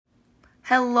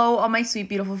Hello, all my sweet,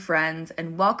 beautiful friends,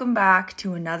 and welcome back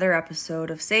to another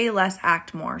episode of Say Less,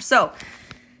 Act More. So,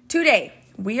 today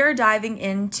we are diving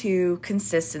into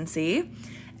consistency,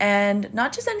 and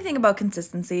not just anything about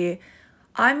consistency.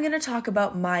 I'm going to talk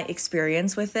about my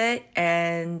experience with it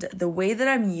and the way that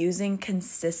I'm using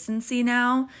consistency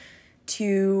now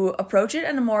to approach it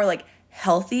in a more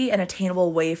healthy and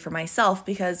attainable way for myself,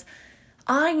 because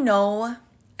I know,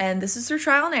 and this is through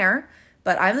trial and error,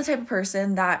 but I'm the type of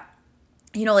person that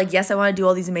yes, I want to do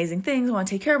all these amazing things. I want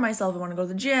to take care of myself. I want to go to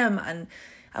the gym and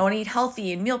I want to eat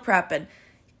healthy and meal prep and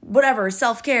whatever,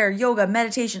 self-care, yoga,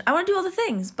 meditation. I want to do all the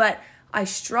things, but I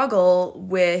struggle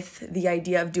with the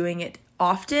idea of doing it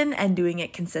often and doing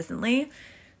it consistently.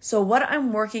 So what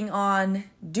I'm working on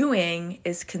doing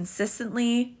is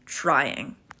consistently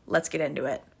trying. Let's get into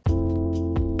it.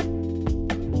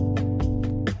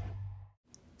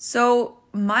 So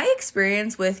my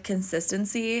experience with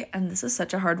consistency, and this is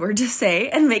such a hard word to say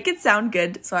and make it sound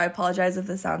good, so I apologize if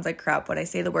this sounds like crap when I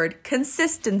say the word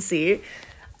consistency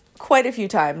quite a few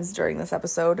times during this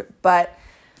episode, but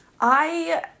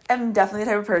I am definitely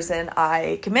the type of person,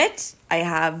 I commit, I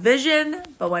have vision,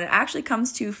 but when it actually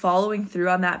comes to following through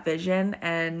on that vision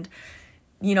and,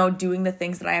 doing the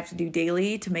things that I have to do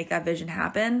daily to make that vision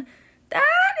happen,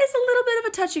 that is a little bit of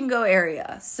a touch and go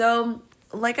area. So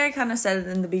like I kind of said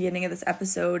in the beginning of this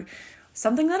episode,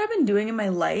 something that I've been doing in my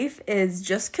life is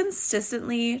just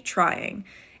consistently trying.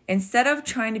 Instead of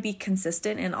trying to be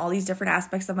consistent in all these different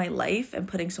aspects of my life and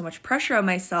putting so much pressure on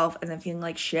myself and then feeling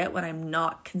like shit when I'm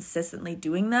not consistently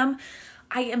doing them,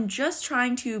 I am just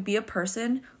trying to be a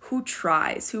person who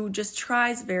just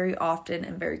tries very often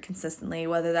and very consistently,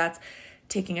 whether that's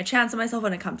taking a chance on myself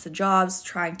when it comes to jobs,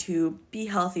 trying to be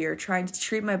healthier, trying to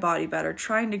treat my body better,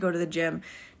 trying to go to the gym,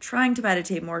 trying to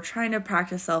meditate more, trying to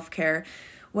practice self-care.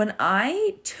 When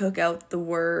I took out the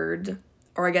word,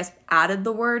 or I guess added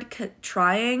the word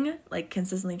trying,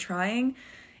 consistently trying,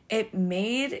 it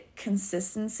made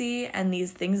consistency and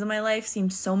these things in my life seem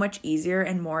so much easier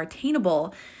and more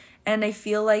attainable. And I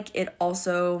feel like it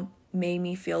also made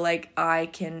me feel like I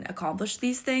can accomplish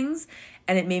these things.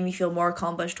 And it made me feel more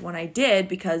accomplished when I did,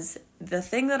 because the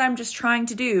thing that I'm just trying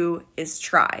to do is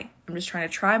try. I'm just trying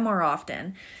to try more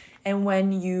often. And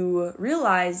when you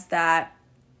realize that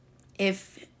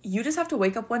if you just have to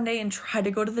wake up one day and try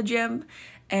to go to the gym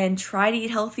and try to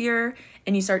eat healthier,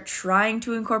 and you start trying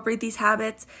to incorporate these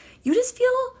habits, you just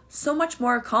feel so much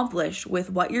more accomplished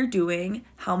with what you're doing,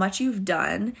 how much you've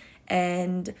done,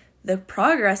 and the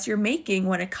progress you're making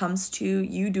when it comes to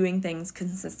you doing things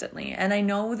consistently. And I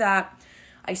know that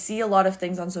I see a lot of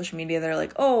things on social media that are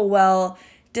like, oh, well,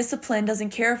 discipline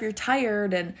doesn't care if you're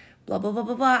tired and blah, blah, blah,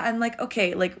 blah, blah. I'm like,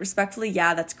 okay, respectfully,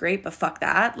 yeah, that's great, but fuck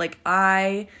that.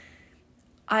 I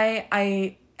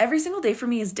every single day for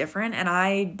me is different, and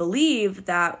I believe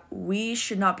that we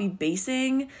should not be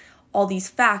basing all these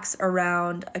facts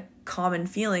around a common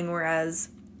feeling, whereas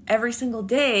every single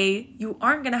day you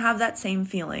aren't going to have that same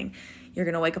feeling. You're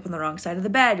going to wake up on the wrong side of the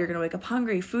bed. You're going to wake up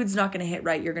hungry. Food's not going to hit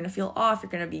right. You're going to feel off. You're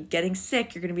going to be getting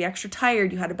sick. You're going to be extra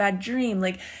tired. You had a bad dream.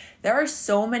 There are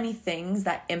so many things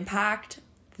that impact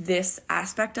this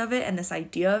aspect of it and this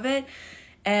idea of it.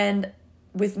 And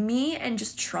with me and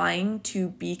just trying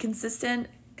to be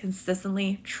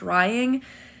consistently trying,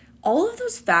 all of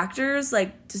those factors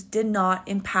just did not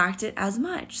impact it as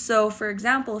much. So for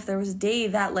example, if there was a day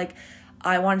that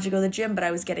I wanted to go to the gym but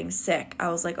I was getting sick, I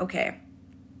was like, okay,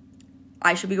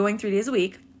 I should be going 3 days a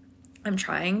week. I'm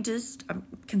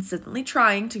consistently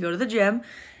trying to go to the gym,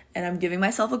 and I'm giving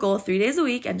myself a goal of 3 days a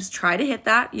week and just try to hit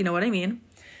that, you know what I mean?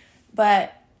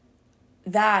 But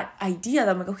that idea that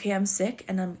I'm like, okay, I'm sick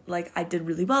and I'm I did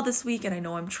really well this week and I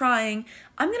know I'm trying.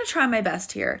 I'm going to try my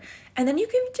best here. And then you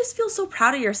can just feel so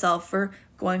proud of yourself for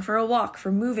going for a walk,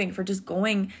 for moving, for just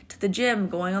going to the gym,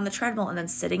 going on the treadmill, and then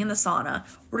sitting in the sauna.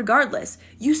 Regardless,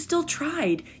 you still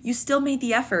tried. You still made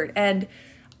the effort. And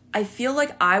I feel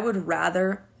like I would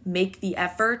rather make the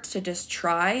effort to just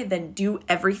try than do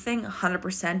everything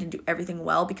 100% and do everything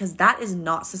well, because that is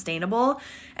not sustainable.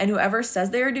 And whoever says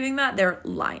they are doing that, they're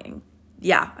lying.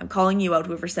 Yeah, I'm calling you out,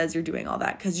 whoever says you're doing all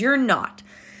that, because you're not.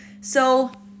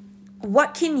 So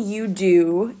what can you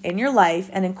do in your life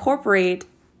and incorporate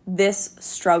this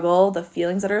struggle, the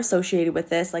feelings that are associated with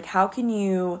this? How can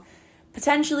you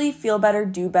potentially feel better,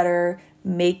 do better,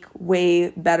 make way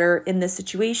better in this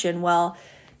situation? Well,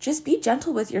 just be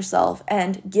gentle with yourself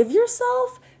and give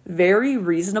yourself very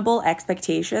reasonable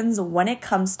expectations when it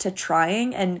comes to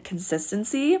trying and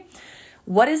consistency.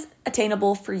 What is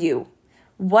attainable for you?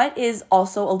 What is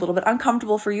also a little bit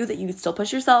uncomfortable for you that you can still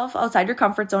push yourself outside your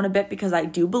comfort zone a bit, because I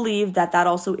do believe that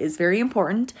also is very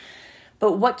important.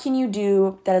 But what can you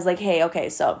do that is like, hey, okay,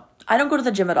 so I don't go to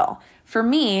the gym at all. For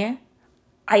me,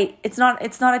 it's not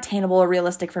attainable or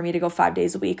realistic for me to go 5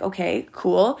 days a week. Okay,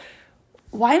 cool.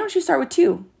 Why don't you start with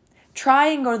 2? Try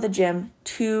and go to the gym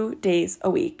 2 days a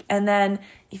week. And then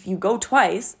if you go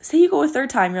twice, say you go a third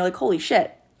time, you're like, holy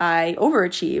shit, I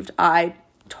overachieved. I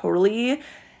totally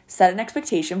set an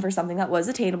expectation for something that was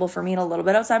attainable for me and a little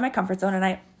bit outside my comfort zone. And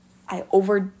I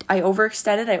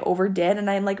overextended, I overdid, and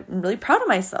I'm like really proud of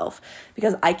myself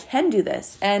because I can do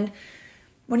this. And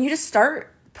when you just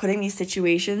start putting these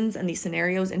situations and these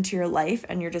scenarios into your life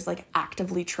and you're just like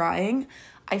actively trying,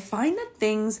 I find that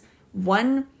things,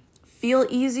 1, feel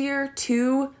easier,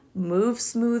 2, move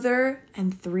smoother,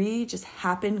 and 3, just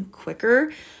happen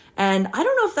quicker. And I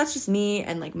don't know if that's just me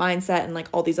and like mindset and like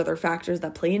all these other factors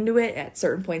that play into it at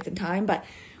certain points in time, but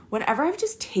whenever I've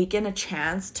just taken a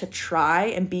chance to try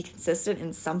and be consistent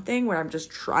in something where I'm just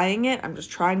trying it, I'm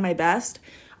just trying my best,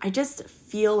 I just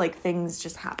feel like things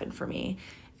just happen for me.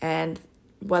 And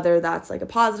whether that's like a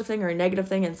positive thing or a negative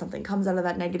thing and something comes out of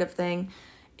that negative thing,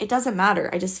 it doesn't matter.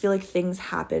 I just feel like things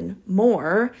happen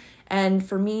more. And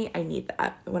for me, I need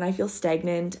that. When I feel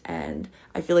stagnant and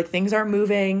I feel like things aren't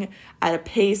moving at a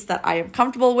pace that I am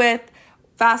comfortable with,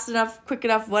 fast enough, quick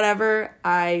enough, whatever,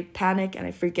 I panic and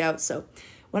I freak out. So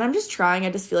when I'm just trying,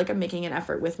 I just feel like I'm making an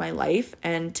effort with my life.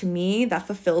 And to me, that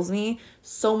fulfills me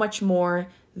so much more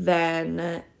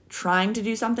than trying to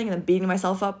do something and then beating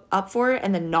myself up for it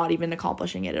and then not even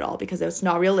accomplishing it at all because it's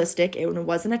not realistic. It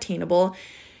wasn't attainable.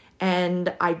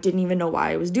 And I didn't even know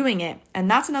why I was doing it.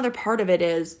 And that's another part of it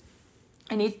is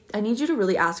I need you to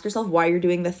really ask yourself why you're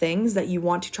doing the things that you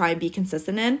want to try and be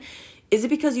consistent in. Is it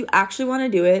because you actually want to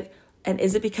do it? And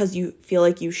is it because you feel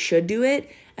like you should do it?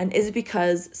 And is it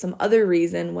because some other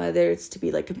reason, whether it's to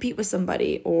be like compete with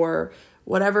somebody or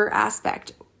whatever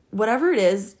aspect, whatever it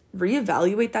is,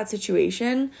 reevaluate that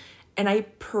situation. And I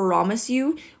promise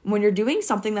you, when you're doing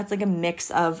something that's like a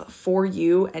mix of for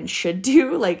you and should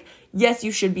do, like, yes,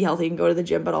 you should be healthy and go to the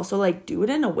gym, but also like do it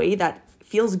in a way that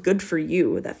feels good for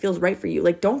you, that feels right for you.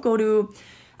 Like, don't go to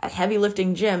a heavy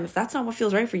lifting gym if that's not what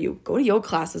feels right for you. Go to yoga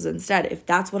classes instead if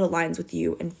that's what aligns with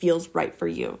you and feels right for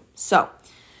you. So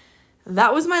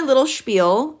that was my little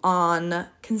spiel on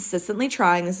consistently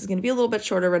trying. This is going to be a little bit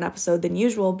shorter of an episode than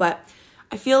usual, but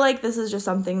I feel like this is just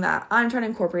something that I'm trying to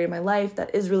incorporate in my life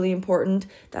that is really important,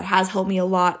 that has helped me a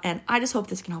lot, and I just hope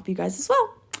this can help you guys as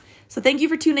well. So thank you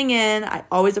for tuning in. I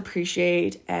always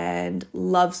appreciate and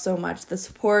love so much the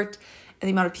support and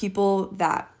the amount of people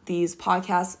that these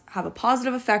podcasts have a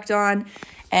positive effect on,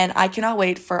 and I cannot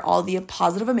wait for all the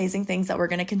positive, amazing things that we're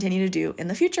going to continue to do in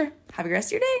the future. Have a great rest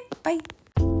of your day. Bye.